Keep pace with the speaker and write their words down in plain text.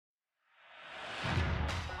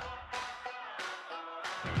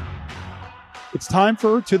It's time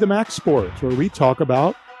for To the Max Sports, where we talk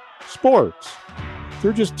about sports.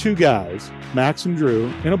 They're just two guys, Max and Drew,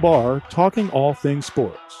 in a bar talking all things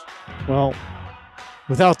sports. Well,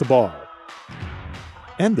 without the bar.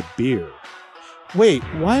 And the beer. Wait,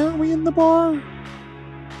 why aren't we in the bar?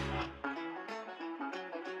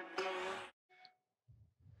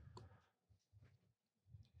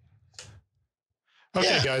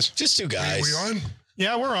 Okay, guys. Just two guys. Are we on?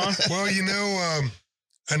 Yeah, we're on. Well,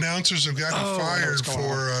 announcers have gotten fired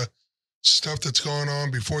for stuff that's gone on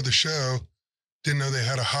before the show. Didn't know they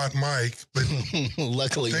had a hot mic, but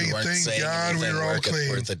luckily we weren't thank saying God we were all clean.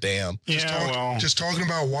 Worth a damn. Just talking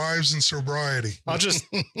about wives and sobriety. I'll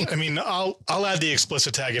add the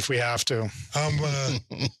explicit tag if we have to. I'm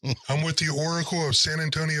with the Oracle of San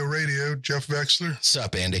Antonio Radio, Jeff Vexler. What's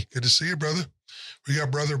up, Andy? Good to see you, brother. We got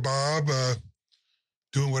Brother Bob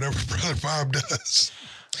doing whatever Brother Bob does.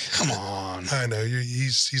 Come on. I know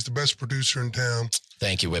he's the best producer in town.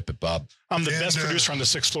 Thank you, Whip It Bob. I'm the best producer on the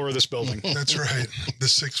 6th floor of this building. That's right, the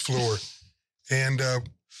 6th floor. And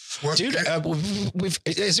dude,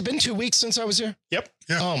 has it been 2 weeks since I was here? Yep.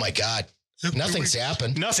 Yeah. Oh my God. Yep, Nothing's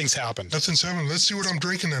happened. Nothing's happened. Nothing's happened. Let's see what I'm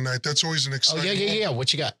drinking tonight. That's always an exciting. Oh yeah.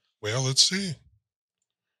 What you got? Well, let's see.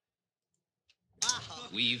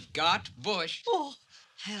 We've got Bush. Oh,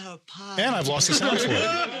 hello, pie. And I've lost the sound for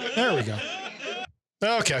it. There we go.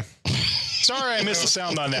 Okay. Sorry, I missed the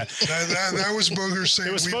sound on that. That was Booger saying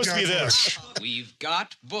it was supposed to be this. We've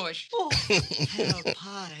got Bush. Oh, hello,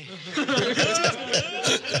 pie.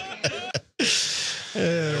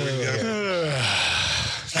 There we go.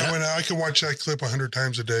 I can watch that clip 100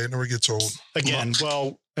 times a day. It never gets old. Again,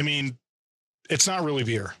 well, I mean, it's not really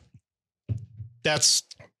beer. That's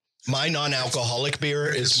my non-alcoholic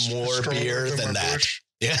beer is more beer than that. Bush.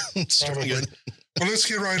 Yeah, it's good. Well, let's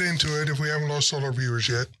get right into it if we haven't lost all our viewers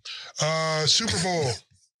yet. Super Bowl.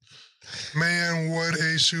 Man, what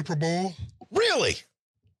a Super Bowl. Really?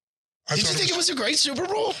 Did you think it was a great Super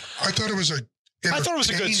Bowl? I thought it was a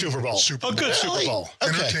good Super Bowl. Super Bowl. Okay.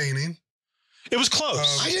 Entertaining. It was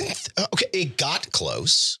close. I didn't. Okay, it got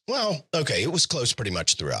close. Well, okay, it was close pretty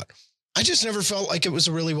much throughout. I just never felt like it was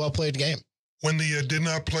a really well-played game. When the did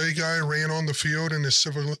not play guy ran on the field in his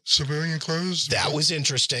civilian clothes. That was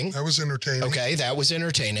interesting. That was entertaining. Okay, that was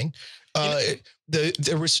entertaining.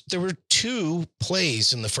 There were two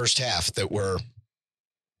plays in the first half that were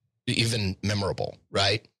even memorable,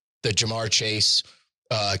 right? The Jamar Chase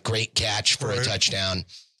great catch for a touchdown,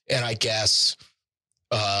 and I guess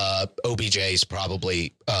OBJ's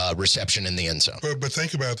probably reception in the end zone. But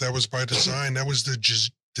think about it, that was by design. That was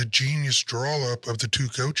the genius draw up of the two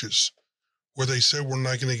coaches, where they said we're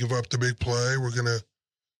not going to give up the big play. We're going to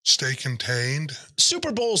stay contained.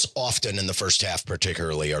 Super Bowls often in the first half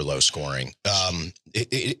particularly are low scoring.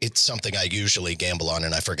 It's something I usually gamble on,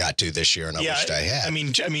 and I forgot to this year, and I wished I had. I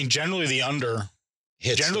mean, generally the under.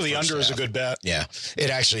 Generally the under is a good bet. Yeah, it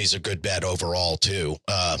actually is a good bet overall, too.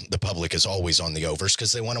 The public is always on the overs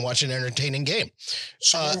because they want to watch an entertaining game.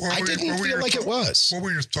 So I didn't feel like it was. What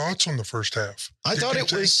were your thoughts on the first half? I thought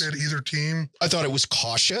it was that either team. I thought it was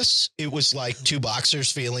cautious. It was like two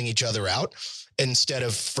boxers feeling each other out. Instead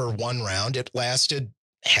of for one round, it lasted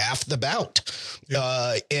half the bout.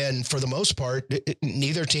 Yeah. And for the most part,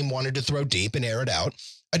 neither team wanted to throw deep and air it out.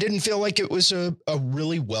 I didn't feel like it was a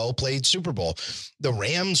really well-played Super Bowl. The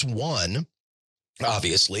Rams won,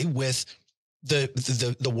 obviously, with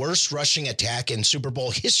the worst rushing attack in Super Bowl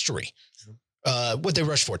history. What they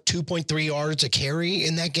rushed for, 2.3 yards a carry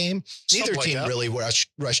in that game. Neither team really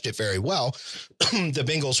rushed it very well. The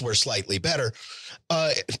Bengals were slightly better.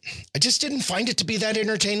 I just didn't find it to be that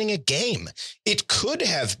entertaining a game. It could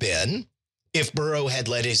have been if Burrow had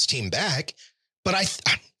led his team back, but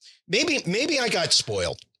maybe I got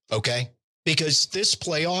spoiled, okay? Because this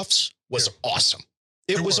playoffs was awesome.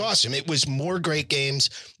 It was awesome. It was more great games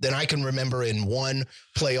than I can remember in one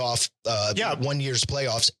playoff, 1 year's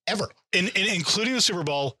playoffs ever. Including the Super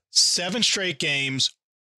Bowl, 7 straight games,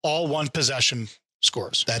 all one possession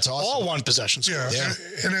scores. That's awesome. All one possession scores. Yeah.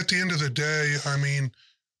 And at the end of the day, I mean,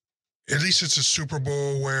 at least it's a Super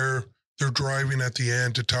Bowl where they're driving at the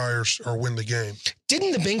end to tie or win the game.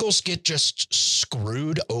 Didn't the Bengals get just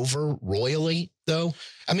screwed over royally, though?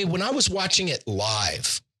 I mean, when I was watching it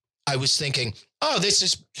live, I was thinking, oh, this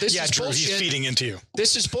is Drew, bullshit. He's feeding into you.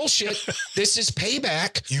 This is bullshit. This is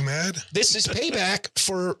payback. You mad? This is payback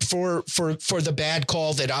for the bad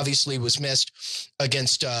call that obviously was missed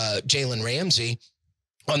against Jalen Ramsey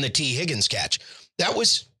on the T. Higgins catch. That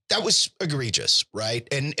was egregious, right?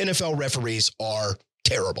 And NFL referees are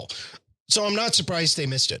terrible. So I'm not surprised they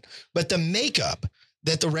missed it. But the makeup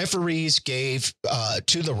that the referees gave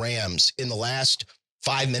to the Rams in the last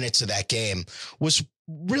 5 minutes of that game was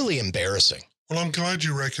really embarrassing. Well, I'm glad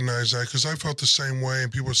you recognize that because I felt the same way.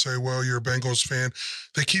 And people say, well, you're a Bengals fan.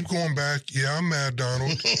 They keep going back. Yeah, I'm mad,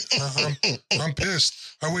 Donald. I'm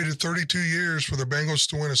pissed. I waited 32 years for the Bengals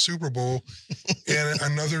to win a Super Bowl and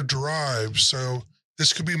another drive. So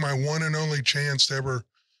this could be my one and only chance to ever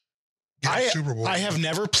get a Super Bowl. I have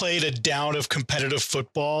never played a down of competitive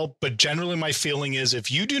football, but generally my feeling is if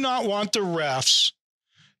you do not want the refs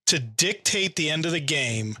to dictate the end of the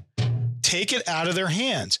game, take it out of their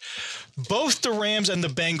hands. Both the Rams and the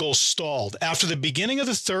Bengals stalled after the beginning of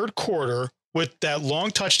the third quarter with that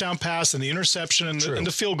long touchdown pass and the interception and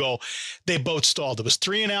the field goal. They both stalled. It was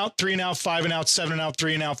 3 and out, 5 and out, 7 and out,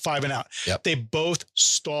 3 and out, 5 and out. Yep. They both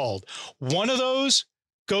stalled. One of those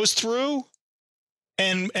goes through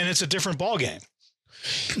and it's a different ball game.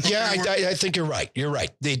 Yeah, I think you're right. You're right.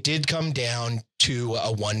 They did come down to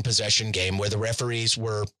a one possession game where the referees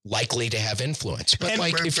were likely to have influence. But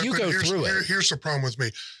if you go through it. Here's the problem with me.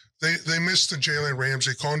 They missed the Jalen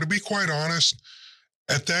Ramsey call. And to be quite honest,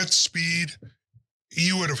 at that speed,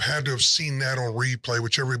 you would have had to have seen that on replay,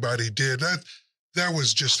 which everybody did. That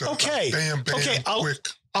was just a bam, quick.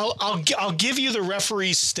 I'll give you the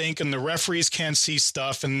referees stink and the referees can't see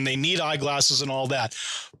stuff and they need eyeglasses and all that.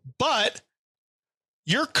 But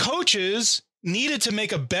your coaches needed to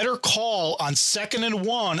make a better call on 2nd and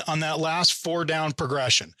 1 on that last 4 down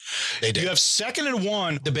progression. They did. You have 2nd and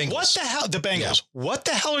 1. The Bengals. What the hell? The Bengals. Yeah. What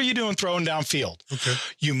the hell are you doing throwing downfield? Okay.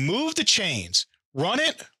 You move the chains. Run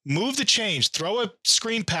it, move the chains, throw a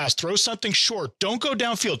screen pass, throw something short. Don't go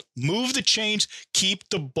downfield. Move the chains, keep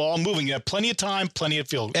the ball moving. You have plenty of time, plenty of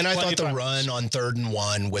field. And I thought the run on 3rd and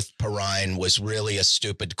 1 with Perrine was really a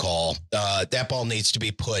stupid call. That ball needs to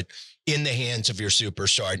be put in the hands of your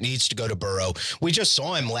superstar. It needs to go to Burrow. We just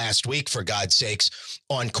saw him last week, for God's sakes,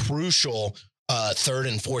 on crucial 3rd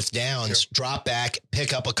and 4th downs, drop back,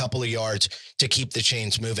 pick up a couple of yards to keep the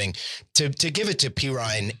chains moving. To give it to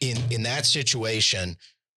Perrine in that situation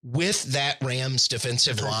with that Rams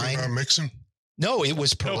defensive line. Mixon? No, it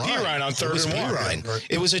was Perrine. No, Perrine on 3rd and 1. Right.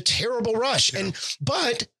 It was a terrible rush. Yeah.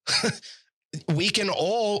 But we can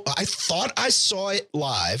all, I thought I saw it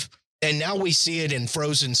live, and now we see it in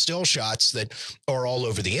frozen still shots that are all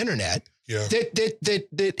over the internet. Yeah.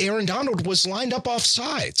 That Aaron Donald was lined up off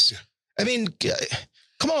sides. Yeah. I mean,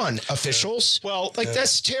 come on, officials. Well,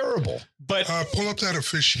 that's terrible. But pull up that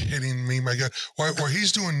officiating meme. My God, while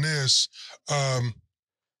he's doing this, I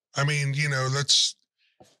mean, it's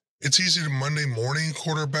easy to Monday morning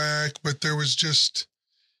quarterback, but there was just.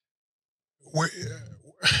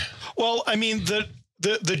 Well, I mean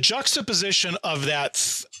the juxtaposition of that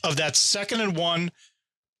 2nd and 1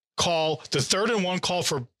 call, the 3rd and 1 call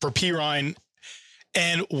for Perrine,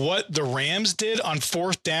 and what the Rams did on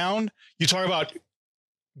 4th down. You talk about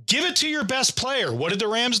give it to your best player. What did the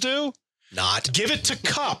Rams do? Not give it to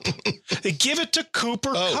Kupp. They give it to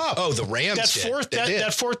Cooper Kupp. Oh, the Rams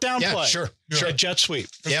that fourth down play. Sure. That jet sweep.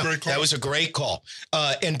 That was a great call.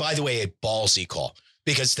 And by the way, a ballsy call,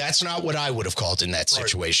 because that's not what I would have called in that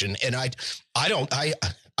situation. Right. And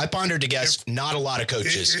I pondered to guess not a lot of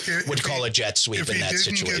coaches would call a jet sweep in that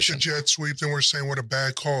situation. If he didn't get the jet sweep, then we're saying what a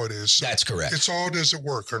bad call it is. So that's correct. It's all, does it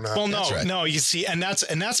work or not? Well, no, you see, and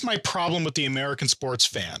that's my problem with the American sports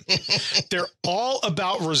fan. They're all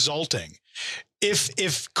about resulting.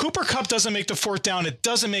 If Cooper Kupp doesn't make the 4th down, it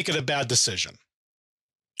doesn't make it a bad decision.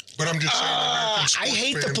 But I'm just saying, I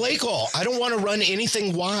hate the play call. I don't want to run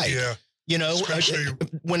anything wide. Yeah.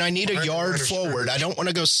 When I need a yard forward, I don't want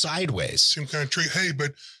to go sideways. Same kind of treat. Hey,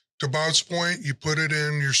 but to Bob's point, you put it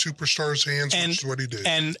in your superstar's hands, which is what he did.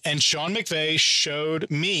 And Sean McVay showed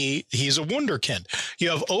me he's a wunderkind. You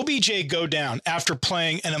have OBJ go down after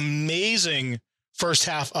playing an amazing first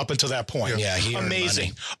half up until that point. Yeah, he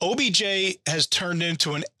amazing. OBJ has turned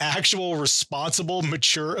into an actual responsible,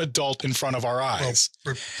 mature adult in front of our eyes.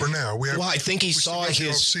 Well, for now, I think he saw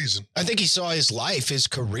his season. I think he saw his life, his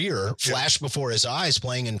career flash before his eyes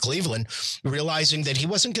playing in Cleveland, realizing that he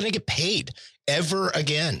wasn't going to get paid ever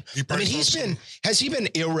again. Has he been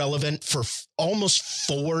irrelevant for almost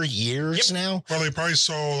 4 years now? Well, they probably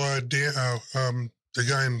saw the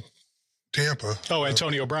guy in Tampa. Oh,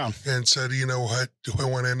 Antonio Brown. And said, you know what? Do I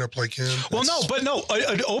want to end up like him? Well, no.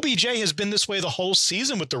 OBJ has been this way the whole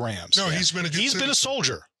season with the Rams. No, he's been a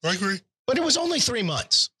soldier. I agree. But it was only 3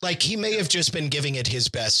 months. Like, he may have just been giving it his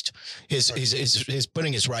best, his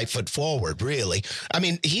putting his right foot forward, really. I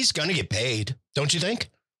mean, he's going to get paid, don't you think?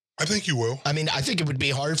 I think you will. I mean, I think it would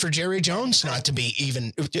be hard for Jerry Jones not to be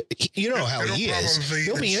even, how he is.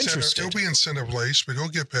 He'll be interested. He'll be incentive laced, but he'll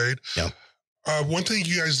get paid. Yeah. One thing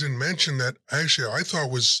you guys didn't mention that actually I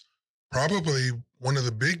thought was probably one of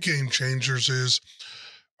the big game changers is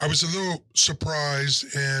I was a little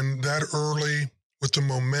surprised and that early with the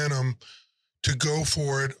momentum to go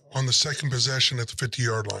for it on the second possession at the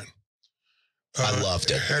 50-yard line. I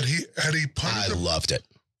loved it. Had he punted I loved it.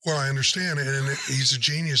 Well, I understand it, and he's a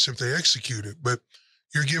genius if they execute it. But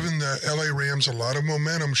you're giving the LA Rams a lot of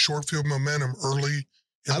momentum, short field momentum early.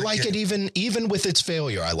 I like it even with its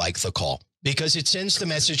failure. I like the call because it sends the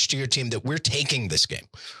message to your team that we're taking this game.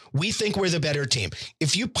 We think we're the better team.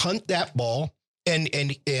 If you punt that ball and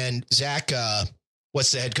Zach,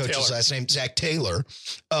 what's the head coach's last name? Zach Taylor,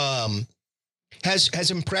 has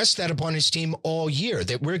impressed that upon his team all year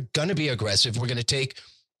that we're going to be aggressive. We're going to take,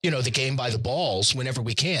 the game by the balls whenever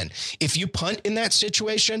we can. If you punt in that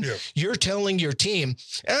situation, you're telling your team,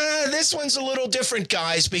 this one's a little different,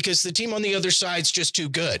 guys, because the team on the other side's just too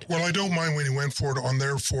good. Well, I don't mind when he went for it on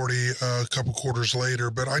their 40 a couple quarters later,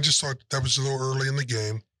 but I just thought that was a little early in the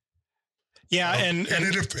game. Yeah, and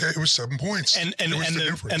it was 7 points. And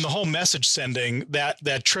the whole message sending,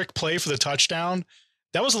 that trick play for the touchdown,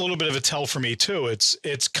 that was a little bit of a tell for me too.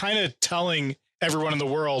 It's kind of telling everyone in the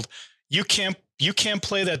world, you can't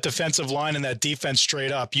play that defensive line and that defense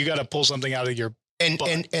straight up. You got to pull something out of your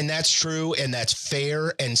butt. And that's true and that's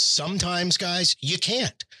fair. And sometimes, guys, you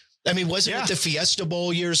can't. I mean, wasn't it the Fiesta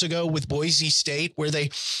Bowl years ago with Boise State where they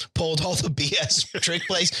pulled all the BS trick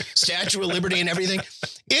plays, Statue of Liberty and everything?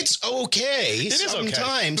 It's okay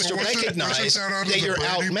sometimes to recognize that you're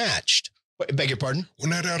outmatched. Beg your pardon?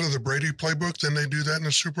 Wasn't that out of the Brady playbook? Then they do that in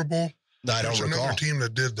the Super Bowl? I don't recall. Another team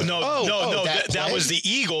that did that. No. That was the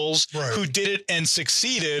Eagles who did it and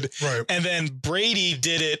succeeded. Right. And then Brady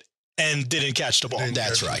did it and didn't catch the ball.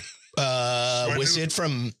 That's right. Was it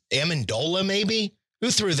from Amendola maybe? Who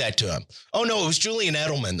threw that to him? Oh, no, it was Julian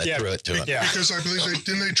Edelman that threw it to him. Yeah. Because I believe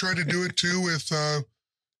they try to do it too with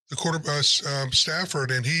the quarterback Stafford,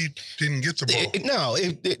 and he didn't get the ball.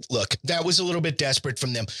 Look, that was a little bit desperate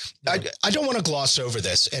from them. I don't want to gloss over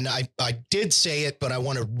this, and I did say it, but I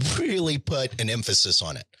want to really put an emphasis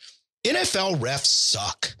on it. NFL refs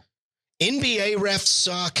suck. NBA refs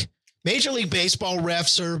suck. Major League Baseball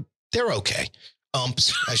refs they're okay.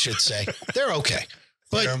 Umps, I should say. They're okay.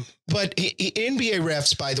 But NBA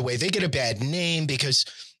refs, by the way, they get a bad name because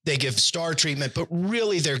they give star treatment, but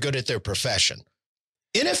really they're good at their profession.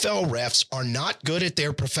 NFL refs are not good at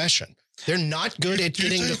their profession. They're not good at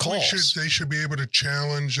getting the calls. They should be able to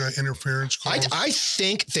challenge interference calls. I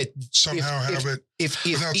think that somehow if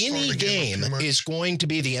any game is going to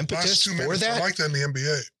be the impetus for that. I like that in the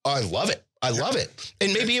NBA. I love it. I love it.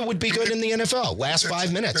 And maybe it would be good in the NFL. Last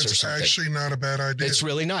 5 minutes or something. That's actually not a bad idea. It's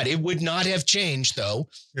really not. It would not have changed, though,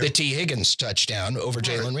 the T. Higgins touchdown over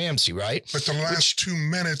Jalen Ramsey, right? But the last 2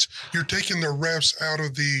 minutes, you're taking the refs out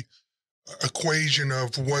of the equation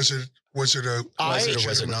of was it or was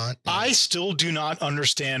it not? I still do not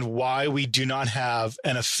understand why we do not have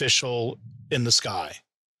an official in the sky.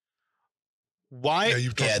 Why?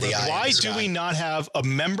 Why do we not have a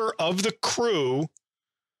member of the crew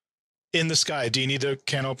in the sky? Do you need the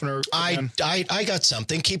can opener? I got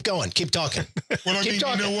something. Keep going. Keep talking. Well, Keep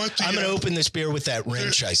talking. You know what? I'm going to open this beer with that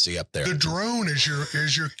wrench I see up there. The drone is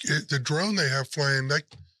the drone they have flying.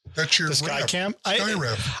 That's your the sky cam. Sky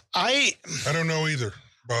ref. I don't know either,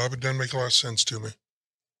 Bob. It doesn't make a lot of sense to me.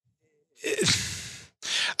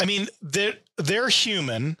 I mean, they're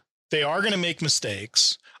human. They are going to make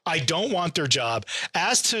mistakes. I don't want their job.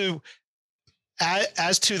 As to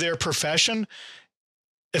their profession,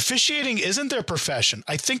 officiating isn't their profession.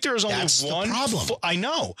 I think there's only one problem. I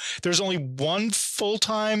know there's only one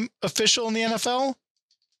full-time official in the NFL.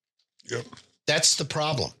 Yep. That's the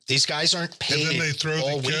problem. These guys aren't paid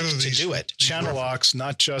all week to do it. Channel locks,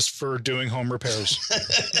 not just for doing home repairs.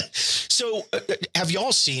 So have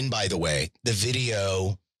y'all seen, by the way, the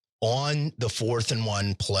video on the 4th and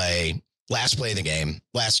 1 play, last play of the game,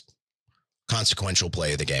 last consequential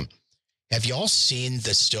play of the game? Have y'all seen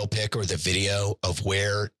the still pic or the video of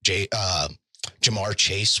where Jamar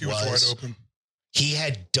Chase was? He was wide open. He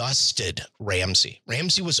had dusted Ramsey.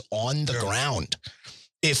 Ramsey was on the ground.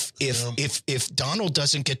 If Donald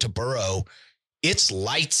doesn't get to Burrow, it's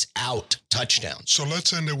lights out touchdown. So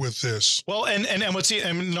let's end it with this. Well, and I want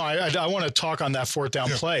to talk on that 4th down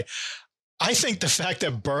play. I think the fact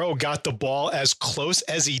that Burrow got the ball as close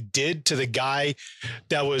as he did to the guy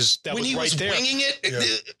that was right there. When he was winging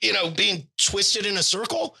it, being twisted in a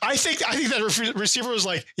circle. I think that receiver was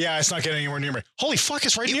like, yeah, it's not getting anywhere near me. Holy fuck,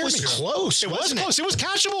 it's right near me. It was close. It was close. It was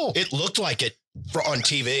catchable. It looked like it on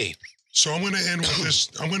TV. So I'm going to end with this.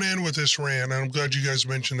 I'm going to end with this rant. And I'm glad you guys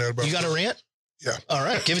mentioned that. You got a rant? Yeah. All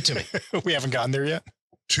right. Give it to me. We haven't gotten there yet.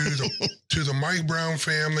 to the Mike Brown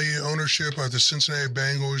family ownership of the Cincinnati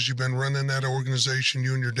Bengals. You've been running that organization,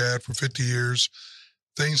 you and your dad, for 50 years.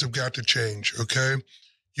 Things have got to change, okay?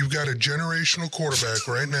 You've got a generational quarterback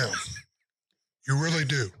right now. You really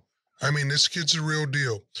do. I mean, this kid's a real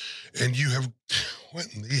deal. And you have, what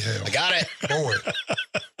in the hell? I got it. Boy,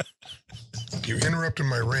 you interrupted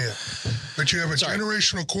my rant. But you have a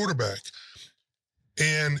generational quarterback.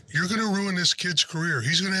 And you're going to ruin this kid's career.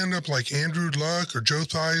 He's going to end up like Andrew Luck or Joe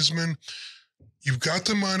Theismann. You've got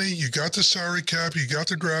the money. You got the salary cap. You got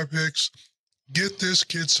the draft picks. Get this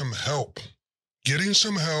kid some help. Get him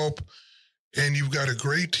some help. And you've got a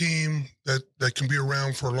great team that can be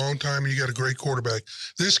around for a long time. And you got a great quarterback.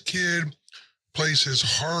 This kid plays his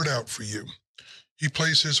heart out for you. He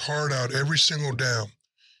plays his heart out every single down.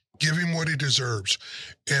 Give him what he deserves.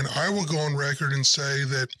 And I will go on record and say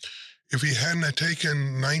that if he hadn't have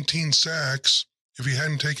taken 19 sacks, if he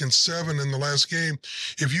hadn't taken 7 in the last game,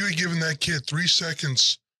 if you had given that kid 3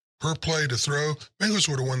 seconds per play to throw, Bengals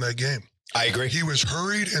would have won that game. I agree. He was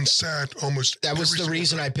hurried and sacked almost. That was the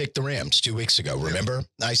reason time. I picked the Rams 2 weeks ago. Remember,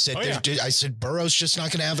 I said, I said Burrow's just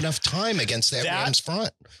not going to have enough time against that Rams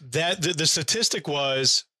front. That the statistic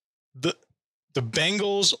was the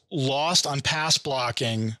Bengals lost on pass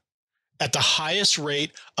blocking at the highest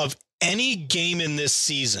rate of any game in this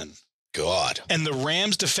season. God. And the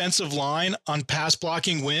Rams defensive line on pass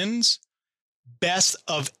blocking wins best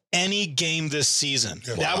of any game this season.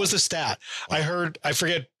 Yeah. That was the stat. Wow. I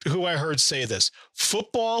forget who I heard say this.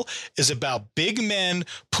 Football is about big men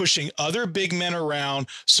pushing other big men around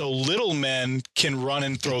so little men can run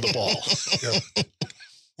and throw the ball. Yeah.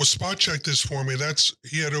 Well, spot check this for me.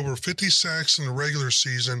 He had over 50 sacks in the regular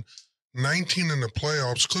season, 19 in the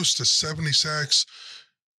playoffs, close to 70 sacks.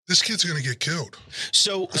 This kid's going to get killed.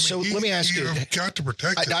 So let me ask you. You've got to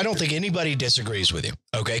protect him. I don't think anybody disagrees with you,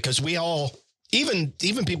 okay? Because we all, even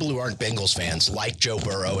people who aren't Bengals fans, like Joe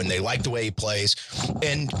Burrow, and they like the way he plays.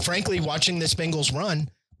 And frankly, watching this Bengals run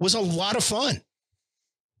was a lot of fun.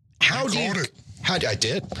 How do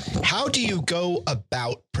you go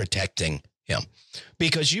about protecting him?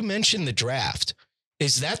 Because you mentioned the draft.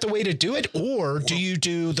 Is that the way to do it? Or do you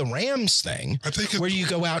do the Rams thing where you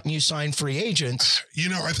go out and you sign free agents?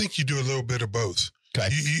 I think you do a little bit of both. Okay.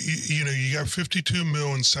 You got 52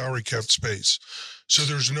 mil in salary cap space. So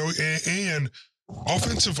there's and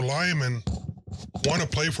offensive linemen want to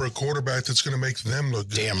play for a quarterback that's going to make them look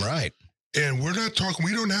good. Damn right. And we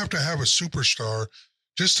don't have to have a superstar,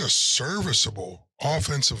 just a serviceable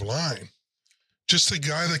offensive line. Just a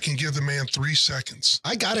guy that can give the man 3 seconds.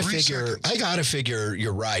 I gotta figure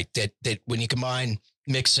you're right that when you combine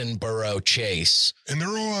Mixon, Burrow, Chase, and they're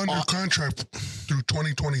all under contract through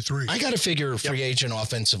 2023. I gotta figure free agent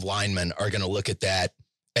offensive linemen are going to look at that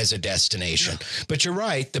as a destination. Yeah. But you're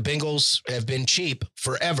right. The Bengals have been cheap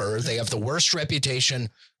forever. They have the worst reputation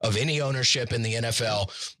of any ownership in the NFL.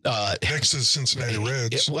 Next to the Cincinnati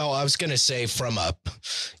Reds. Well, I was going to say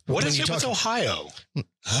what is it with Ohio?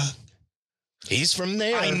 Huh? He's from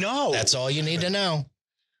there. I know. That's all you need to know.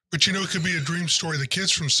 But it could be a dream story. The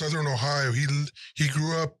kid's from Southern Ohio. He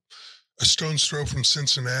grew up a stone's throw from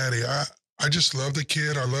Cincinnati. I just love the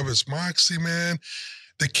kid. I love his moxie, man.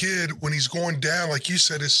 The kid, when he's going down, like you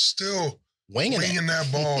said, is still winging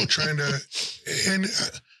that ball, trying to. And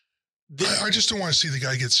I just don't want to see the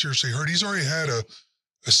guy get seriously hurt. He's already had a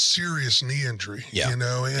serious knee injury, and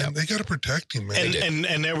they got to protect him, man.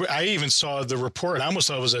 And I even saw the report. I almost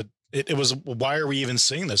thought it was why are we even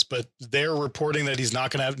seeing this? But they're reporting that he's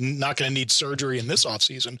not going to need surgery in this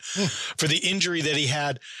offseason for the injury that he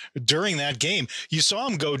had during that game. You saw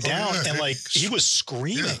him go down and he was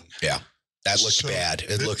screaming. Yeah. That looked bad.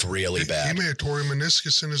 It looked really bad. He may have tore a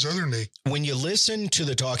meniscus in his other knee. When you listen to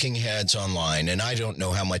the talking heads online, and I don't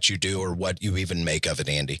know how much you do or what you even make of it,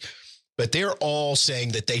 Andy, but they're all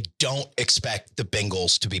saying that they don't expect the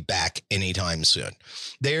Bengals to be back anytime soon.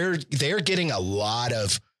 They're getting a lot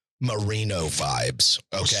of Marino vibes.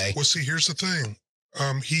 Okay. Well, see, here's the thing.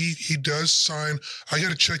 He does sign. I got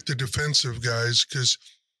to check the defensive guys because,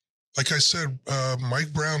 like I said,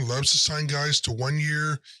 Mike Brown loves to sign guys to 1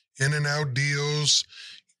 year in and out deals,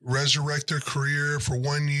 resurrect their career for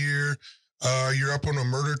 1 year. You're up on a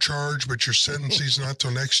murder charge, but your sentence is not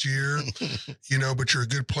till next year, but you're a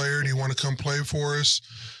good player and you want to come play for us.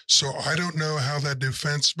 So I don't know how that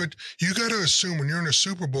defense, but you got to assume when you're in a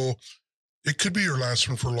Super Bowl, it could be your last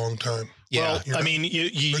one for a long time. Yeah. Well, I mean,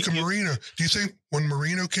 look at Marino. Do you think when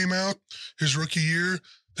Marino came out his rookie year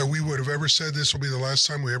that we would have ever said this will be the last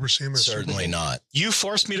time we ever see him? Certainly not. You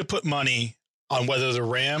forced me to put money on whether the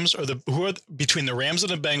Rams or between the Rams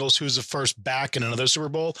and the Bengals, who's the first back in another Super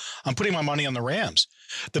Bowl. I'm putting my money on the Rams.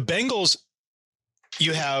 The Bengals,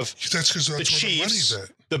 You have That's because the that's where the money's Chiefs,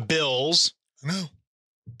 at. the Bills, I know.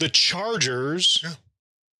 the Chargers. Yeah.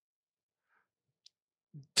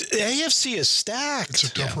 The AFC is stacked. It's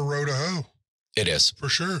a tougher road to hoe, It is. for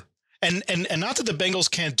sure. And not that the Bengals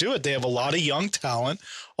can't do it. They have a lot of young talent.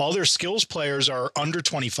 All their skills players are under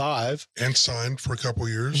 25. And signed for a couple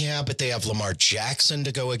years. Yeah, but they have Lamar Jackson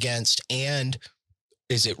to go against. And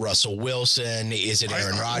is it Russell Wilson? Is it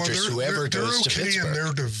Aaron Rodgers? Whoever they're goes to okay Pittsburgh. in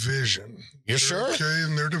their division. You're They're sure? Okay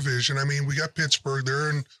in their division. I mean, we got Pittsburgh. They're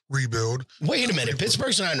in rebuild. Wait a minute.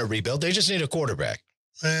 Pittsburgh's not in a rebuild. They just need a quarterback.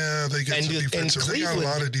 Yeah, they got And- some and defensive. They got a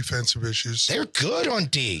Cleveland- lot of defensive issues. They're good on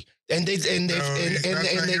D. And they No,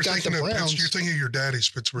 got the Browns. You're thinking of your daddy's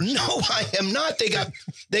Pittsburgh. No, Steelers. I am not. They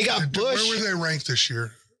got Bush. Where were they ranked this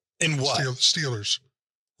year? In what? Steelers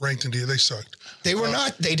ranked in D. They sucked. They were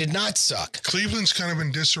not. They did not suck. Cleveland's kind of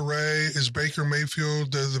in disarray. Is Baker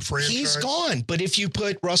Mayfield the franchise? He's gone. But if you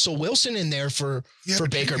put Russell Wilson in there for Yeah, but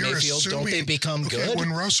Baker you're Mayfield, don't they assuming- become Okay, good?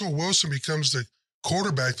 when Russell Wilson becomes the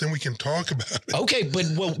quarterback, then we can talk about it. Okay,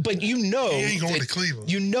 but you know He ain't going that, to Cleveland.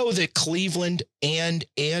 you know that Cleveland and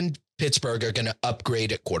Pittsburgh are going to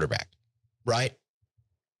upgrade at quarterback, right?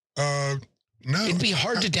 No. It'd be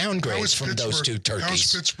hard to How downgrade is from those two Pittsburgh- How's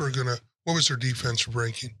turkeys. Pittsburgh gonna? What was their defensive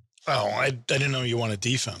ranking? Oh, I didn't know you wanted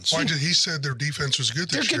defense. Why did he said their defense was good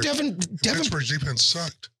They're this year? Devin. Pittsburgh's defense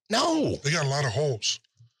sucked. No, They got a lot of holes.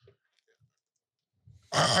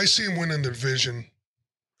 I see him winning the division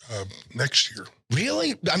next year.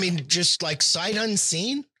 really? I mean, just like sight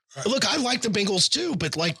unseen. Look, I like the Bengals too,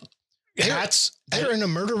 but like they're in a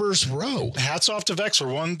murderer's row. Hats off to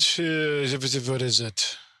Vexler. 1, 2, what is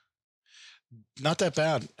it? Not that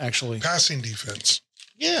bad, actually. Passing defense.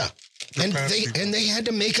 Yeah, Their and pass they defense had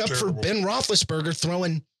to make up for terrible. Ben Roethlisberger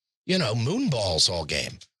throwing, moon balls all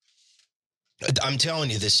game. I'm telling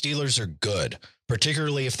you, the Steelers are good,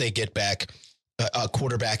 particularly if they get back a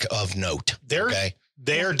quarterback of note. They're Okay,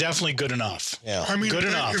 they are definitely good enough. yeah. I mean, Good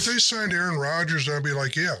enough. if they signed Aaron Rodgers, I'd be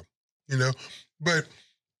like, yeah, But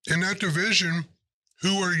in that division,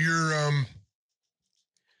 who are your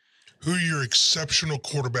exceptional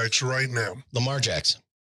quarterbacks right now? Lamar Jackson.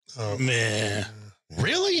 Meh.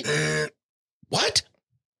 Really? What?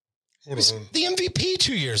 Hold Was on. the MVP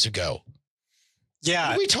 2 years ago. What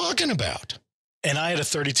Yeah, are we talking about? and I had a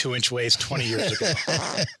 32-inch waist 20 years ago.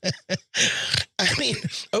 I mean,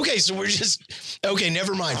 okay, so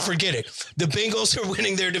never mind. Forget it. The Bengals are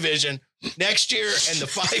winning their division next year and the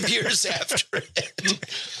 5 years after it.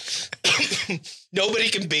 Nobody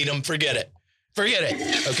can beat them. Forget it.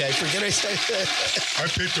 Okay, forget it. I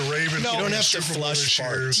picked the Ravens. No, you don't in the have to Super Bowl flush this year,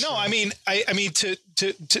 farts. so- No, I mean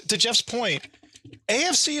to Jeff's point,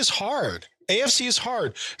 AFC is hard. AFC is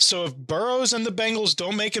hard. So if Burrows and the Bengals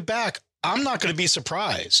don't make it back, I'm not going to be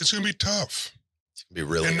surprised. It's going to be tough. It's gonna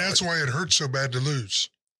be really And hard. that's why it hurts so bad to lose.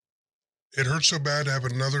 It hurts so bad to have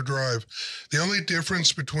another drive. The only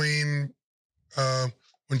difference between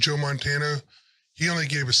when Joe Montana, he only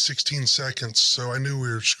gave us 16 seconds. So I knew we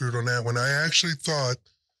were screwed on that one. I actually thought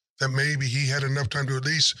that maybe he had enough time to at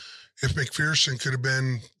least, if McPherson could have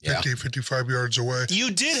been 50, 55 yards away. You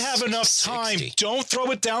did have enough time. 60. Don't throw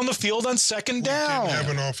it down the field on second We down. didn't have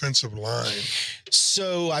an offensive line.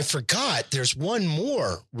 So I forgot there's one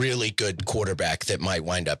more really good quarterback that might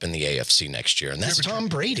wind up in the AFC next year, and that's Yeah, but Tom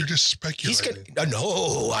Brady. You're just He's speculating. gonna,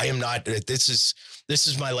 no, I am not. This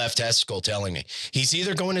is my left testicle telling me he's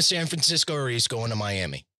either going to San Francisco or he's going to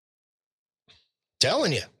Miami.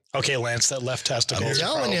 Telling you. Okay, Lance, that left testicle I'm is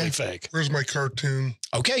telling probably you. fake. Where's my cartoon?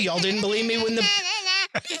 Okay, y'all didn't believe me when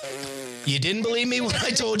you didn't believe me when I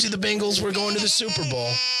told you the Bengals were going to the Super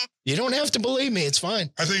Bowl. You don't have to believe me. It's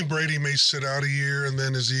fine. I think Brady may sit out a year and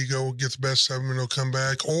then his ego gets the best of him and he'll come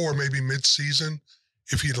back. Or maybe mid-season,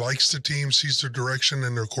 if he likes the team, sees their direction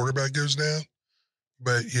and their quarterback goes down.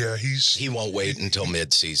 But yeah, He won't wait until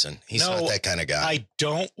midseason. He's No, not that kind of guy. I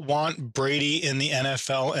don't want Brady in the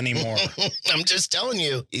NFL anymore. I'm just telling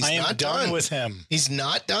you, he's I am not done done. with him. He's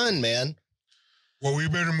not done, man. well, we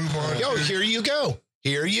better move on. Yo, here you go.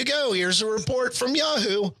 Here you go. Here's a report from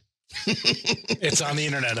Yahoo. It's on the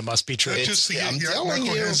internet. It must be true. That's just to I'm get telling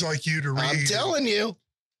you. knuckleheads like you to read. I'm telling you.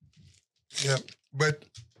 Yeah, but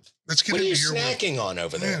let's get What are into you your one. snacking on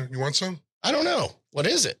over there? Yeah, you want some? I don't know. What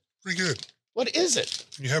is it? Pretty good. What is it?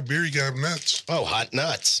 You have beer, you gotta have nuts. Oh, hot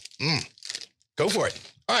nuts. Go for it.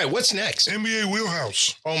 All right, what's next? NBA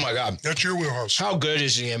wheelhouse. Oh, my God. That's your wheelhouse. How good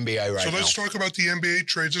is the NBA right so now? let's talk about the NBA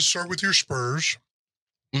trades. Let's start with your Spurs.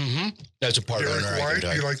 That's a part Derek owner I can White,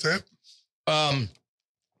 tell you you. like that?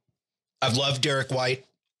 I've loved Derek White.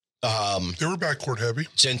 They were backcourt heavy.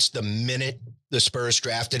 Since the minute the Spurs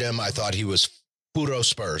drafted him, I thought he was puro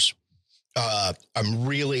Spurs. I'm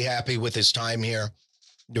really happy with his time here.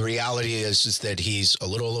 The reality is that he's a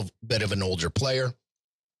little bit of an older player,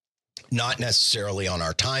 not necessarily on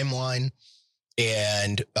our timeline,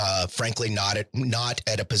 and frankly, not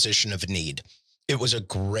at a position of need. It was a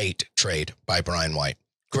great trade by Brian White.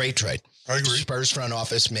 Great trade. I agree. Spurs front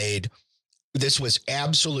office this was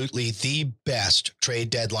absolutely the best trade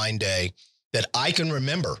deadline day that I can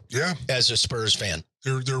remember. Yeah, as a Spurs fan.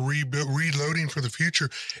 they're reloading for the future,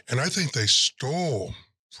 and I think they stole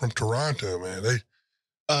from Toronto, man. They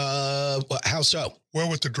How so? well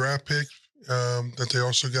with the draft pick that they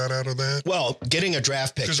also got out of that. Well, getting a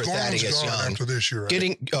draft pick Because for Garland's Thaddeus gone Young. after this year.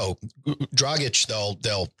 Right? Dragic,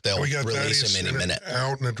 they'll we got release Thaddeus him any minute.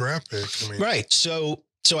 out in a draft pick. I mean, Right. So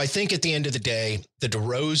I think at the end of the day, the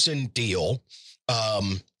DeRozan deal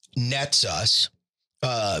nets us.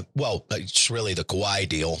 Well, it's really the Kawhi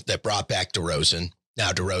deal that brought back DeRozan.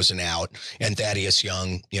 Now DeRozan out, and Thaddeus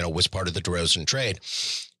Young, was part of the DeRozan trade.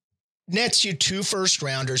 Nets you 2 first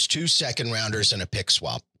rounders, 2 second rounders, and a pick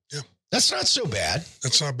swap. Yeah. That's not so bad.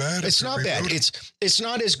 that's not bad. It's not bad. It's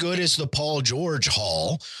not as good as the Paul George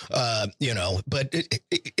haul, but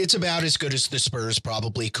it's about as good as the Spurs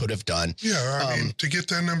probably could have done. Yeah, I mean, to get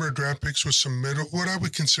that number of draft picks with some what I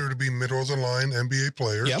would consider to be middle of the line NBA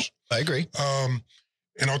players. Yep, I agree.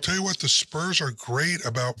 And I'll tell you what, the Spurs are great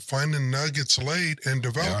about finding nuggets late and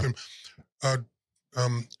developing.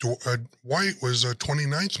 White was a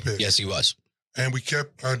 29th pick. Yes, he was. And we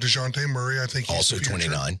kept DeJounte Murray. I think he's Also the future.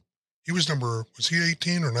 29. He was was he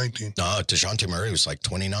 18 or 19? No, DeJounte Murray was like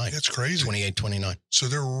 29. That's crazy. 28, 29. So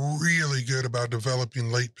they're really good about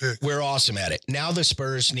developing late picks. We're awesome at it. Now the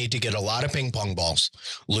Spurs need to get a lot of ping pong balls,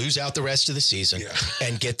 lose out the rest of the season,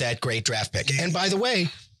 and get that great draft pick. Yeah. And by the way,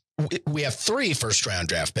 we have 3 first-round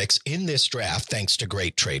draft picks in this draft, thanks to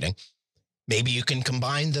great trading. Maybe you can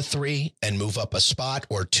combine the 3 and move up a spot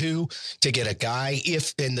or 2 to get a guy.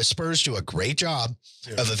 And the Spurs do a great job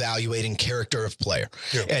of evaluating character of player.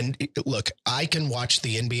 Yeah. And look, I can watch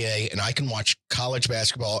the NBA and I can watch college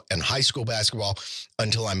basketball and high school basketball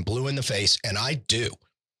until I'm blue in the face, and I do.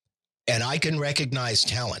 And I can recognize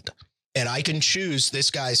talent, and I can choose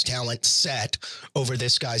this guy's talent set over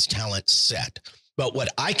this guy's talent set. But what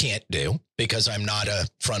I can't do, because I'm not a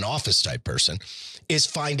front office type person, is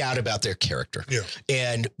find out about their character. Yeah.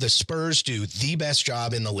 And the Spurs do the best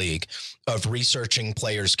job in the league of researching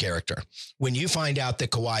players' character. When you find out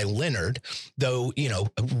that Kawhi Leonard, though,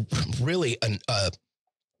 really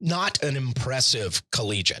not an impressive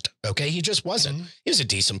collegiate, okay? He just wasn't. Mm-hmm. He was a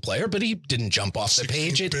decent player, but he didn't jump off the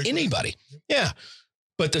page at anybody. Yeah.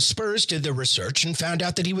 But the Spurs did the research and found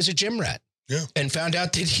out that he was a gym rat. Yeah. And found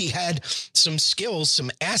out that he had some skills,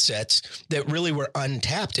 some assets that really were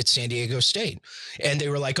untapped at San Diego State. And they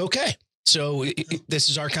were like, okay, so this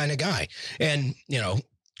is our kind of guy. And,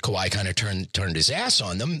 Kawhi kind of turned his ass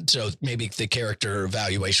on them. So maybe the character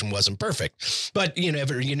evaluation wasn't perfect, but you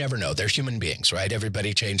never know. They're human beings, right?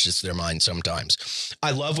 Everybody changes their mind sometimes. I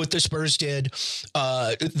love what the Spurs did.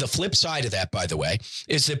 The flip side of that, by the way,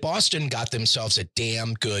 is that Boston got themselves a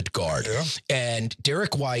damn good guard. Yeah. And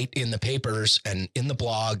Derek White in the papers and in the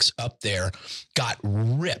blogs up there got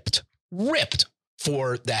ripped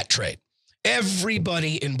for that trade.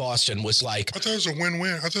 Everybody in Boston was like, I thought it was a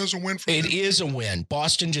win-win. I thought it was a win for it them. is a win.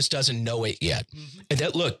 Boston just doesn't know it yet. And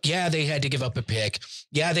that, look, yeah, they had to give up a pick.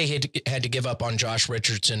 Yeah, they had to give up on Josh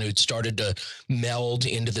Richardson, who'd started to meld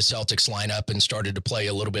into the Celtics lineup and started to play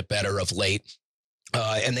a little bit better of late.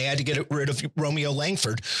 And they had to get rid of Romeo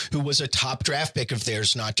Langford, who was a top draft pick of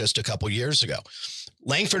theirs not just a couple years ago.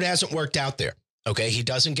 Langford hasn't worked out there. Okay, he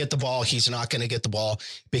doesn't get the ball. He's not going to get the ball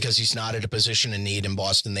because he's not at a position in need in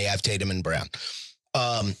Boston. They have Tatum and Brown.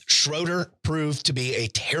 Schroeder proved to be a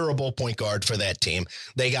terrible point guard for that team.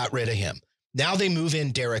 They got rid of him. Now they move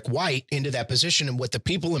in Derek White into that position. And what the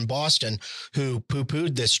people in Boston who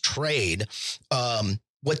poo-pooed this trade,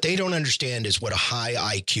 what they don't understand is what a high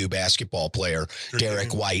IQ basketball player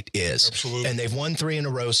Derek White is. Absolutely. And they've won 3 in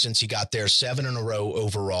a row since he got there, 7 in a row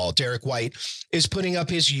overall. Derek White is putting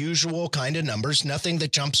up his usual kind of numbers, nothing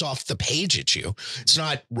that jumps off the page at you. It's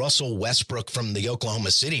not Russell Westbrook from the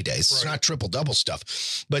Oklahoma City days. It's not triple-double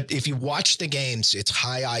stuff. But if you watch the games, it's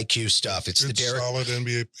high IQ stuff. It's Good, the Derek solid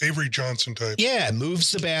NBA, Avery Johnson type. Yeah,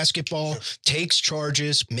 moves the basketball, takes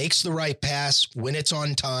charges, makes the right pass when it's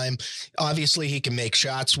on time. Obviously, he can make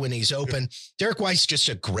shots when he's open. Derek White's just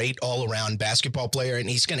a great all-around basketball player, and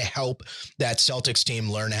he's going to help that Celtics team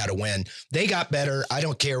learn how to win. They got better. I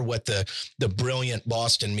don't care what the brilliant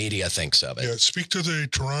Boston media thinks of it. Yeah, speak to the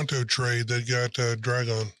Toronto trade that got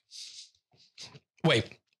Dragon. Wait,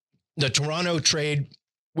 the Toronto trade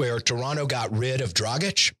where Toronto got rid of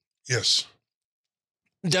Dragic? Yes.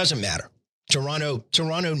 Doesn't matter.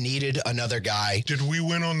 Toronto needed another guy. Did we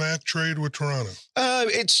win on that trade with Toronto?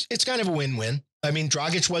 It's kind of a win-win. I mean,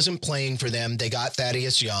 Dragic wasn't playing for them. They got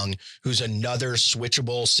Thaddeus Young, who's another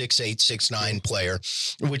switchable 6'8", 6'9" player,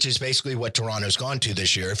 which is basically what Toronto's gone to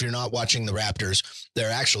this year. If you're not watching the Raptors, they're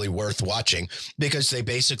actually worth watching because they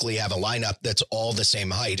basically have a lineup that's all the same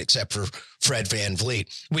height except for Fred VanVleet.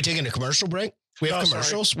 We taking a commercial break? We have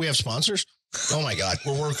commercials? Sorry. We have sponsors? Oh, my God.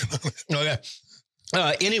 We're working on it.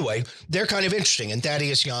 Okay. Anyway, they're kind of interesting, and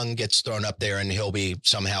Thaddeus Young gets thrown up there, and he'll be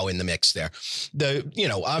somehow in the mix there.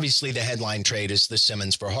 Obviously the headline trade is the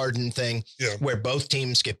Simmons for Harden thing, where both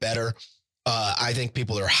teams get better. I think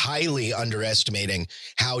people are highly underestimating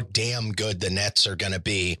how damn good the Nets are going to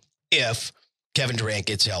be if Kevin Durant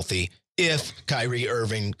gets healthy, if Kyrie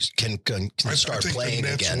Irving can start playing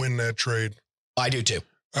again. I think the Nets win that trade. I do too.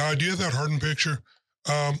 Do you have that Harden picture?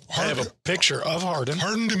 I have a picture of Harden.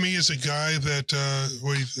 Harden to me is a guy that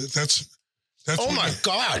that's oh my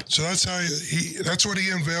God. So that's how that's what he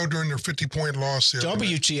unveiled during their 50-point loss.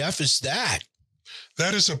 WTF is that?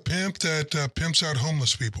 That is a pimp that pimps out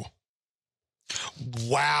homeless people.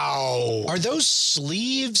 Wow. Are those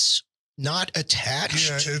sleeves not attached?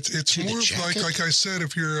 Yeah, it's more like I said,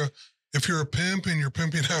 if you're a pimp and you're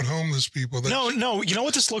pimping out homeless people. No. You know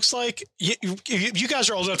what this looks like? You guys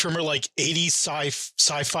are old enough to remember like 80s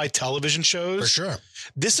sci-fi television shows. For sure.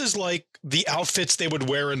 This is like the outfits they would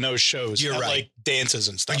wear in those shows. You're right. Like dances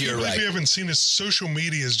and stuff. You're right. If you haven't seen this, social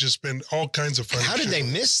media has just been all kinds of fun. How did they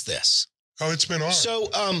miss this? Oh, it's been on. So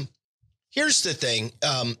here's the thing.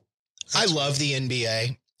 I love the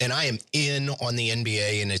NBA, and I am in on the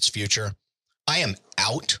NBA and its future. I am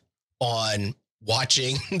out on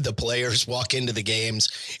watching the players walk into the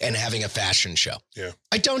games and having a fashion show. Yeah.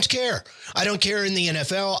 I don't care. I don't care in the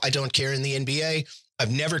NFL. I don't care in the NBA.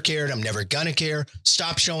 I've never cared. I'm never going to care.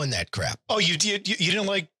 Stop showing that crap. Oh, you didn't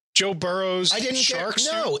like Joe Burrow's I didn't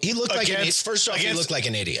Sharks? No, he looked like he looked like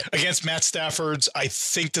an idiot. Against Matt Stafford's, I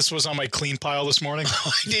think this was on my clean pile this morning.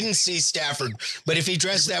 I didn't see Stafford, but if he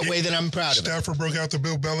dressed that way, then I'm proud of him. Stafford broke out the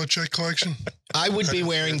Bill Belichick collection. I would be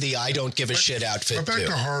wearing the I don't give a shit outfit but back too.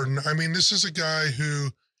 to Harden. I mean, this is a guy who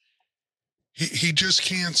he just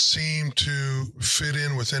can't seem to fit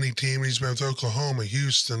in with any team. He's been with Oklahoma,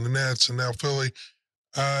 Houston, the Nets, and now Philly.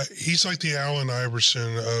 He's like the Allen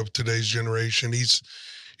Iverson of today's generation. He's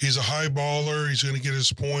a high baller. He's going to get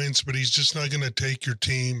his points, but he's just not going to take your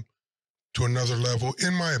team to another level,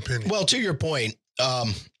 in my opinion. Well, to your point,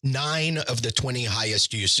 9 of the 20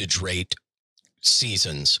 highest usage rate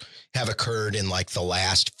seasons have occurred in like the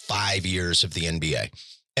last 5 years of the NBA.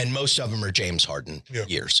 And most of them are James Harden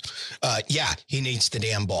years. He needs the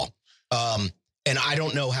damn ball. And I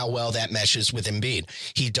don't know how well that meshes with Embiid.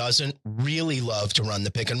 He doesn't really love to run the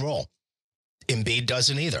pick and roll. Embiid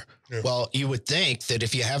doesn't either. Yeah. Well, you would think that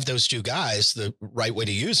if you have those two guys, the right way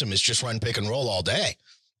to use them is just run pick and roll all day.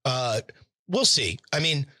 We'll see. I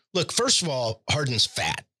mean, look, first of all, Harden's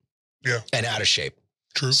fat and out of shape.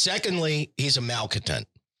 True. Secondly, he's a malcontent.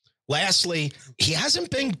 Lastly, he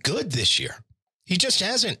hasn't been good this year. He just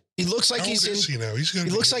hasn't. He looks like he's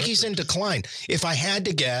in decline. If I had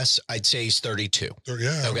to guess, I'd say he's 32.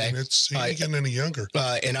 Yeah. Okay. I mean, he ain't getting any younger.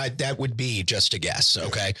 And that would be just a guess.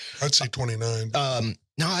 Okay. I'd say 29.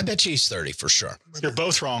 No, I bet you he's 30 for sure. You're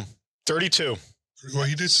both wrong. 32. Well,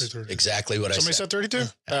 he did say 30. Exactly what Somebody said 32?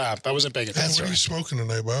 Yeah. I wasn't paying attention. What are you smoking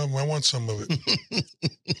tonight, Bob? I want some of it.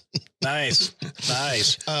 Nice.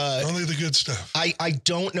 Only the good stuff. I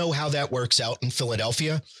don't know how that works out in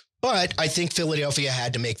Philadelphia, but I think Philadelphia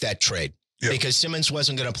had to make that trade because Simmons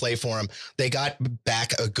wasn't going to play for him. They got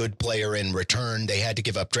back a good player in return. They had to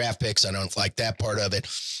give up draft picks. I don't like that part of it.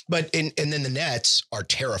 But and then the Nets are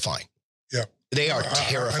terrifying. Yeah. They are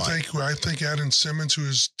terrifying. I think Adam Simmons, who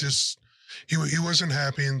is just he wasn't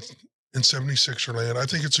happy in 76er land. I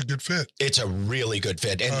think it's a good fit. It's a really good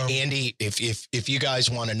fit. And Andy, if you guys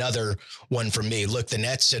want another one from me, look, the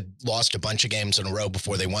Nets had lost a bunch of games in a row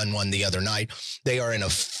before they won one the other night. They are in a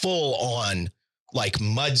full on like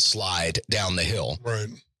mudslide down the hill. Right.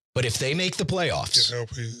 But if they make the playoffs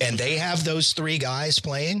and they have those 3 guys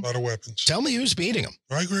playing, a lot of weapons. Tell me who's beating them.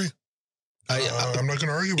 I agree. I'm not going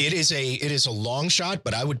to argue with it. It is a long shot,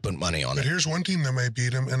 but I would put money on it. But here's one team that may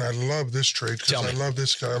beat him, and I love this trade because I love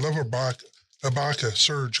this guy. I love Ibaka,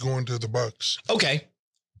 Serge going to the Bucks. Okay.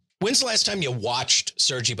 When's the last time you watched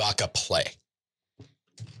Serge Ibaka play?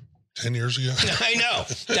 10 years ago. I know.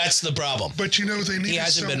 That's the problem. But he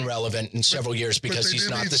hasn't been relevant in several years because he's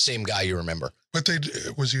not the same guy you remember. But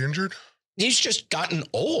was he injured? He's just gotten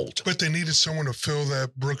old. But they needed someone to fill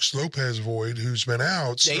that Brooks Lopez void who's been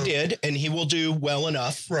out. They did, and he will do well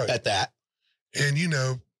enough at that. And,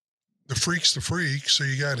 the freak's the freak, so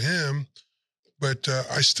you got him. but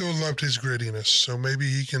I still loved his grittiness. So maybe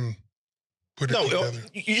he can put it together.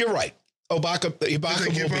 You're right. Ibaka Did they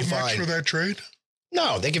will give be up much fine. for that trade?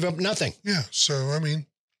 No, they give up nothing. Yeah. So, I mean,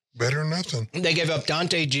 better than nothing. They gave up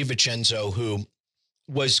Dante DiVincenzo, who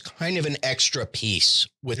was kind of an extra piece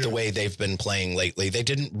with the Yeah. way they've been playing lately. They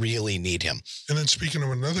didn't really need him. And then speaking of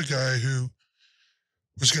another guy who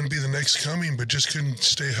was going to be the next coming, but just couldn't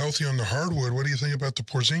stay healthy on the hardwood, what do you think about the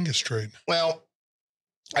Porzingis trade? Well,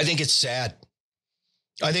 I think it's sad.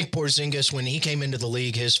 I think Porzingis, when he came into the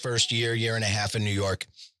league his first year and a half in New York,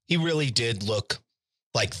 he really did look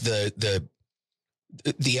like the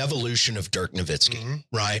evolution of Dirk Nowitzki, Mhm.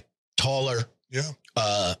 right? Taller, Yeah.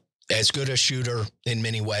 as good a shooter in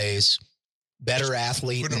many ways, better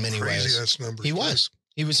athlete Putting in up many crazy ways. ass numbers. He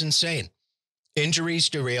too. was insane. Injuries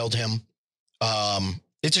derailed him.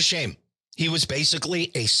 It's a shame. He was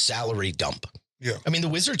basically a salary dump. Yeah. I mean, the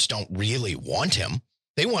Wizards don't really want him.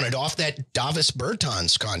 They wanted off that Davis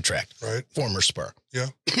Bertans contract, Right. former Spur. Yeah.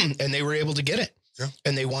 And they were able to get it. Yeah.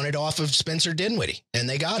 And they wanted off of Spencer Dinwiddie, and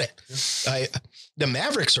they got it. Yeah. The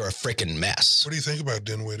Mavericks are a freaking mess. What do you think about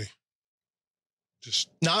Dinwiddie? Just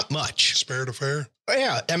Not much. spared affair?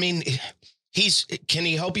 Yeah, I mean, can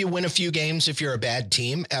he help you win a few games if you're a bad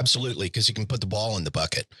team? Absolutely, because he can put the ball in the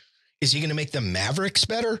bucket. Is he going to make the Mavericks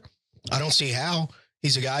better? I don't see how.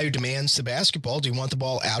 He's a guy who demands the basketball. Do you want the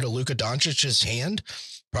ball out of Luka Doncic's hand?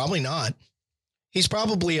 Probably not. He's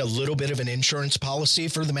probably a little bit of an insurance policy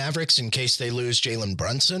for the Mavericks in case they lose Jalen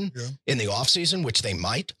Brunson in the offseason, which they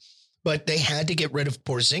might. But they had to get rid of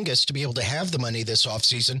Porzingis to be able to have the money this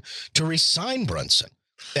offseason to re-sign Brunson.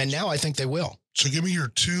 And now I think they will. So give me your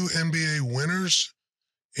 2 NBA winners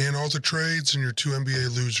in all the trades and your 2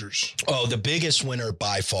 NBA losers. Oh, the biggest winner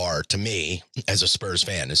by far to me as a Spurs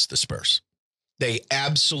fan is the Spurs. They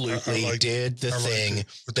absolutely did the thing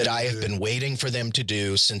that I have been waiting for them to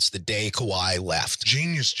do since the day Kawhi left.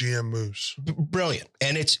 Genius GM moves. Brilliant.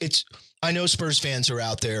 And it's, I know Spurs fans are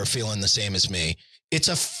out there feeling the same as me. It's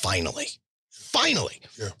a finally.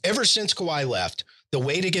 Yeah. Ever since Kawhi left, the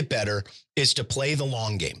way to get better is to play the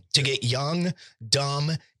long game, to get young, dumb,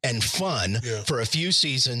 and fun for a few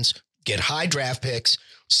seasons, get high draft picks,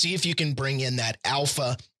 see if you can bring in that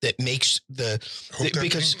alpha that makes Hope that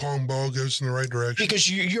ping pong ball goes in the right direction. Because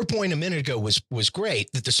your point a minute ago was great,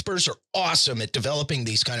 that the Spurs are awesome at developing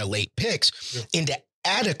these kind of late picks into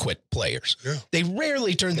adequate players. Yeah. They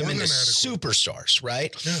rarely turn them More into than adequate. superstars,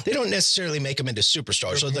 right? Yeah. They don't necessarily make them into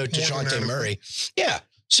superstars, Yeah, although more than DeJounte adequate. Murray. Yeah.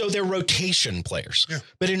 So they're rotation players. Yeah.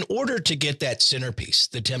 But in order to get that centerpiece,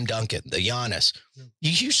 the Tim Duncan, the Giannis,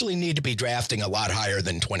 you usually need to be drafting a lot higher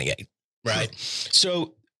than 28, right?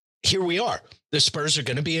 So here we are. The Spurs are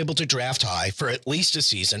going to be able to draft high for at least a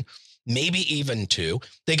season, maybe even 2.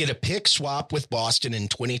 They get a pick swap with Boston in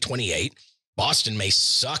 2028. Boston may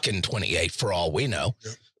suck in 28 for all we know.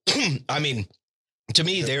 I mean, to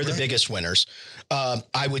me, they're the biggest winners.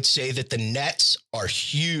 I would say that the Nets are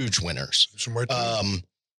huge winners.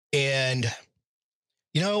 And,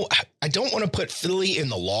 you know, I don't want to put Philly in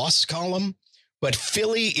the loss column, but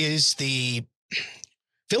Philly's the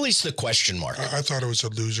question mark. I thought it was a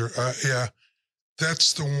loser. Yeah,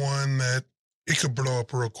 that's the one that it could blow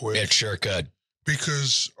up real quick. It sure could.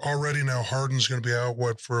 Because already now Harden's going to be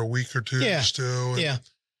out, for a week or 2 still? Yeah.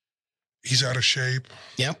 He's out of shape.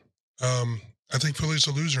 Yep. I think Philly's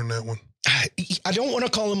a loser in that one. I don't want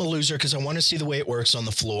to call him a loser because I want to see the way it works on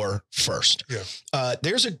the floor first. Yeah.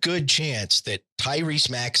 There's a good chance that Tyrese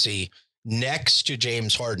Maxey next to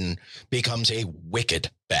James Harden becomes a wicked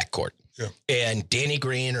backcourt. Yeah. And Danny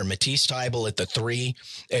Green or Matisse Thybulle at the 3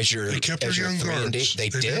 as your They kept their young 3 and D. guards. They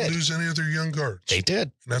did. Didn't lose any of their young guards. They did.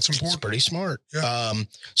 And that's It's important. pretty smart. Yeah.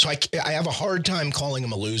 So I have a hard time calling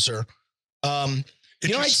him a loser. I'd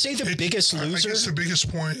say the biggest loser. I guess the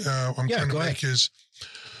biggest point I'm trying to make is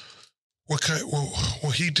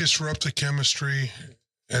will he disrupt the chemistry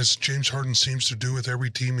as James Harden seems to do with every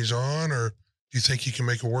team he's on, or do you think he can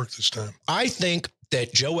make it work this time? I think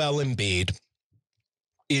that Joel Embiid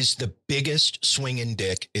is the biggest swinging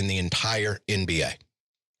dick in the entire NBA.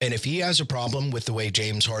 And if he has a problem with the way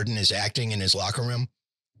James Harden is acting in his locker room,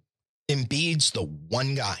 Embiid's the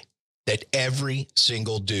one guy that every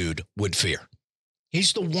single dude would fear.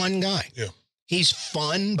 He's the one guy. Yeah. He's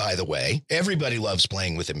fun, by the way. Everybody loves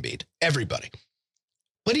playing with Embiid. Everybody.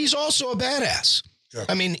 But he's also a badass. Yeah.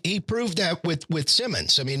 I mean, he proved that with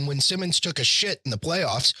Simmons. I mean, when Simmons took a shit in the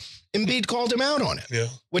playoffs, Embiid called him out on it. Yeah.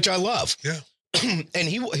 Which I love. Yeah. And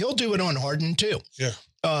he'll do it on Harden too. Yeah.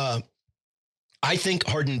 I think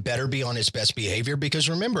Harden better be on his best behavior because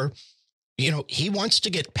remember, he wants to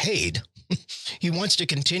get paid. He wants to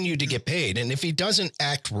continue to get paid. And if he doesn't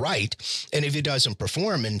act right, and if he doesn't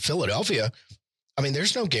perform in Philadelphia, I mean,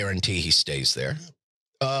 there's no guarantee he stays there.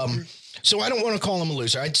 So I don't want to call him a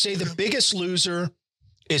loser. I'd say the biggest loser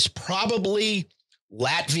is probably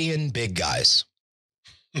Latvian big guys.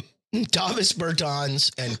 Davis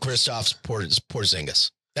Bertans and Kristaps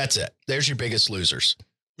Porzingis. That's it. There's your biggest losers.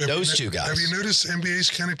 Those two guys. Have you noticed NBA's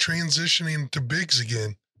kind of transitioning to bigs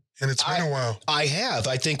again? And it's been a while. I have.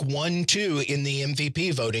 I think 1, 2 in the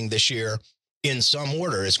MVP voting this year in some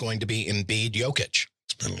order is going to be Embiid, Jokic.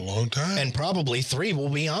 It's been a long time. And probably 3, we'll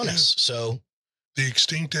be honest. Yeah. So the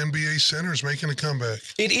extinct NBA center is making a comeback.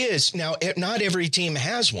 It is. Now, not every team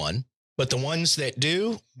has one, but the ones that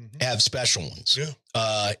do have special ones.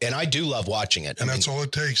 Yeah. And I do love watching it. And that's all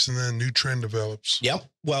it takes. And then a new trend develops. Yep.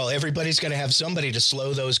 Well, everybody's going to have somebody to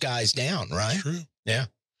slow those guys down, right? True. Yeah.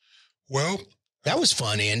 Well, that was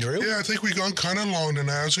fun, Andrew. Yeah, I think we've gone kind of long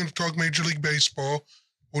tonight. I was going to talk Major League Baseball.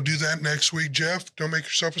 We'll do that next week. Jeff, don't make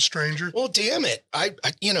yourself a stranger. Well, damn it.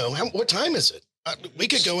 What time is it? We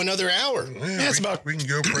could go another hour. Yeah, it's about we can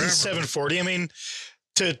go forever. 7:40. I mean,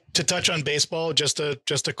 to touch on baseball, just a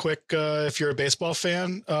quick, if you're a baseball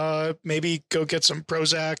fan, maybe go get some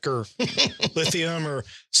Prozac or lithium or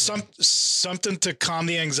something to calm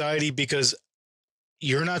the anxiety, because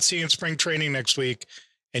you're not seeing spring training next week,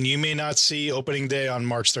 and you may not see opening day on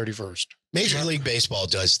March 31st. Major League Baseball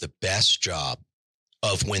does the best job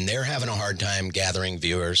of, when they're having a hard time gathering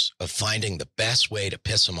viewers, of finding the best way to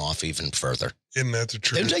piss them off even further. Isn't that the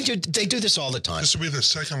truth? They do this all the time. This will be the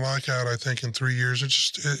second lockout, I think, in 3 years.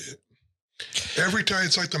 It's just every time.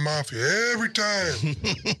 It's like the mafia. Every time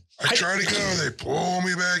I try to go, they pull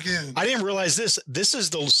me back in. I didn't realize this. This is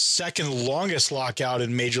the second longest lockout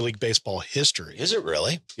in Major League Baseball history. Is it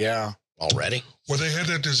really? Yeah. Already? Well, they had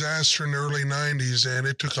that disaster in the early 90s, and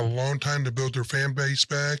it took a long time to build their fan base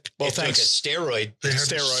back. Well, thanks. Steroid. They had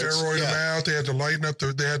to steroid them out. They had to lighten up.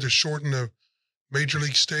 They had to shorten the Major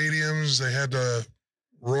League stadiums. They had to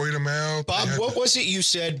roid them out. Bob, what was it you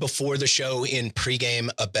said before the show in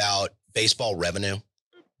pregame about baseball revenue?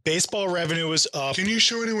 Baseball revenue was up. Can you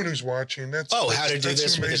show anyone who's watching? How to do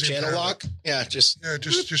this with a channel lock? Yeah, just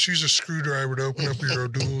use a screwdriver to open up your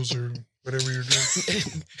O'Doul's or whatever you're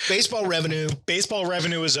doing. Baseball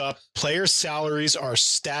revenue is up. Player salaries are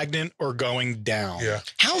stagnant or going down. Yeah.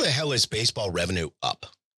 How the hell is baseball revenue up?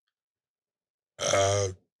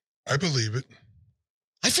 I believe it.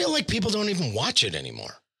 I feel like people don't even watch it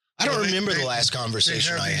anymore. I don't remember the last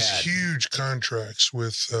conversation I had. They have these huge contracts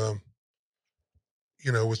with,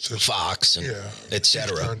 with the Fox and et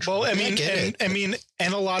cetera. Well, I mean,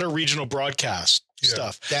 and a lot of regional broadcast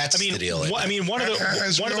stuff. That's the deal. One of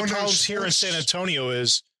the problems here in San Antonio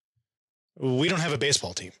is we don't have a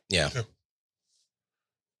baseball team. Yeah.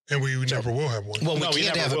 And we never will have one. Well, we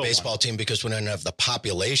can't have a baseball team because we don't have the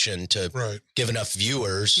population to give enough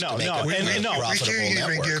viewers to make a profitable network. We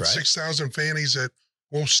can't even get 6,000 fannies at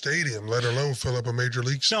Wolf Stadium, let alone fill up a major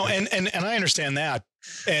league stadium. No, and I understand that.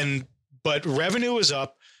 But revenue is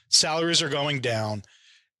up, salaries are going down,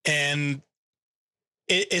 and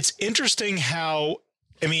it's interesting how,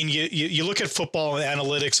 I mean, you look at football, and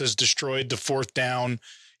analytics has destroyed the fourth down.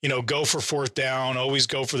 Go for fourth down, always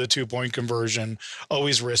go for the 2-point conversion,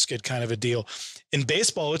 always risk it, kind of a deal. In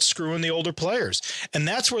baseball, it's screwing the older players. And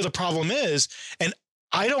that's where the problem is. And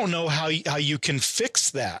I don't know how you can fix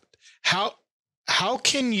that. How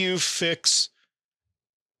can you fix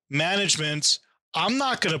management's, I'm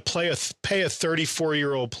not going to pay a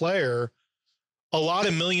 34-year-old player a lot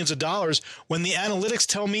of millions of dollars when the analytics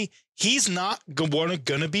tell me he's not going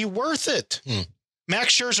to be worth it.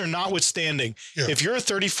 Max Scherzer notwithstanding, if you're a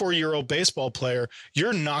 34-year-old baseball player,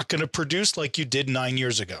 you're not going to produce like you did 9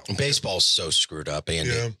 years ago. Baseball's so screwed up,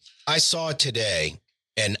 Andy. Yeah. I saw it today,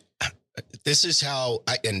 and this is how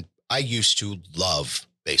I used to love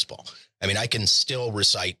baseball. I mean, I can still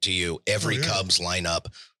recite to you every Cubs lineup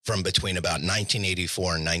from between about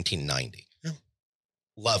 1984 and 1990. Yeah.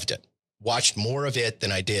 Loved it. Watched more of it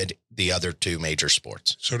than I did the other two major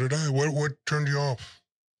sports. So did I. What turned you off?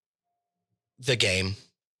 The game.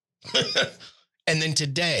 And then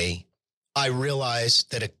today, I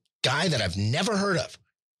realized that a guy that I've never heard of,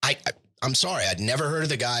 I'm sorry, I'd never heard of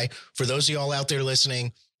the guy. For those of y'all out there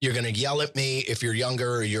listening, you're going to yell at me if you're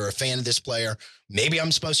younger or you're a fan of this player. Maybe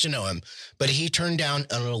I'm supposed to know him, but he turned down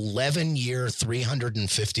an 11-year,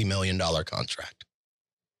 $350 million contract.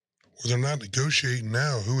 Well, they're not negotiating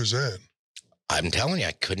now. Who is that? I'm telling you,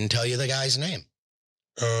 I couldn't tell you the guy's name.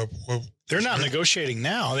 Well, they're not negotiating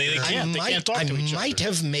now. They can't. They can't talk to each other. I might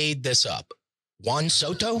have made this up. Juan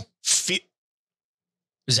Soto?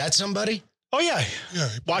 Is that somebody? Oh, yeah. Yeah.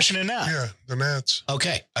 Washington Nats. Yeah, the Nats.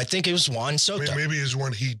 Okay. I think it was Juan Soto. Maybe it's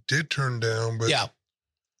one he did turn down, but. Yeah.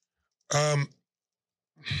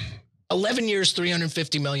 11 years,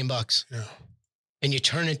 $350 million. Yeah. And you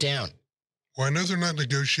turn it down. Well, I know they're not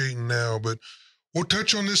negotiating now, but we'll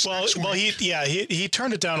touch on this next week. He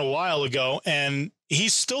turned it down a while ago, and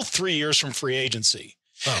he's still 3 years from free agency.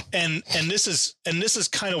 Oh. And this is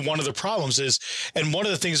kind of one of the problems and one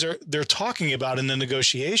of the things they're talking about in the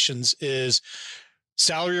negotiations is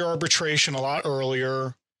salary arbitration a lot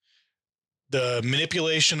earlier, the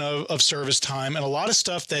manipulation of service time, and a lot of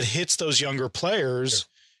stuff that hits those younger players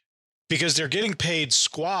because they're getting paid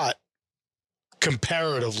squat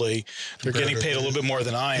comparatively. They're getting paid a little bit more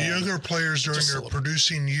than I am. The younger players during their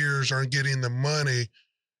producing years aren't getting the money,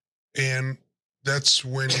 and that's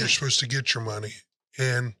when you're supposed to get your money.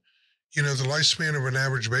 And, the lifespan of an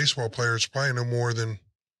average baseball player is probably no more than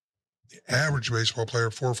the average baseball player,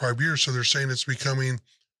 4 or 5 years. So they're saying it's becoming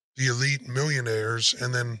the elite millionaires,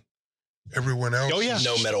 and then everyone else. Oh, yeah.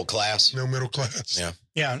 No middle class. No middle class. Yeah.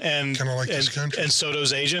 Yeah. And kind of like this country. And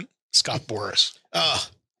Soto's agent, Scott Boras.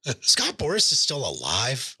 Scott Boras is still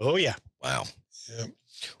alive. Oh, yeah. Wow. Yeah.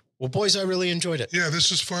 Well, boys, I really enjoyed it. Yeah,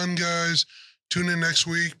 this is fun, guys. Tune in next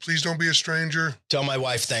week. Please don't be a stranger. Tell my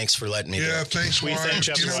wife thanks for letting me do it. Thanks, We wife. thank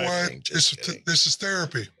Jeff's You know wife. what? This is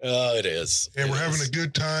therapy. Oh, it is. And It we're having is. a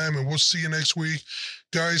good time, and we'll see you next week.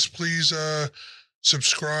 Guys, please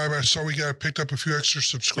subscribe. I saw we picked up a few extra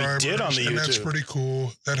subscribers. We did on the and that's YouTube. pretty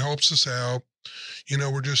cool. That helps us out.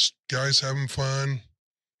 We're just guys having fun,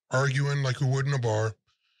 arguing like we would in a bar.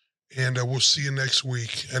 And we'll see you next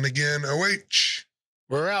week. And again, OH.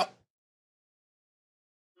 We're out.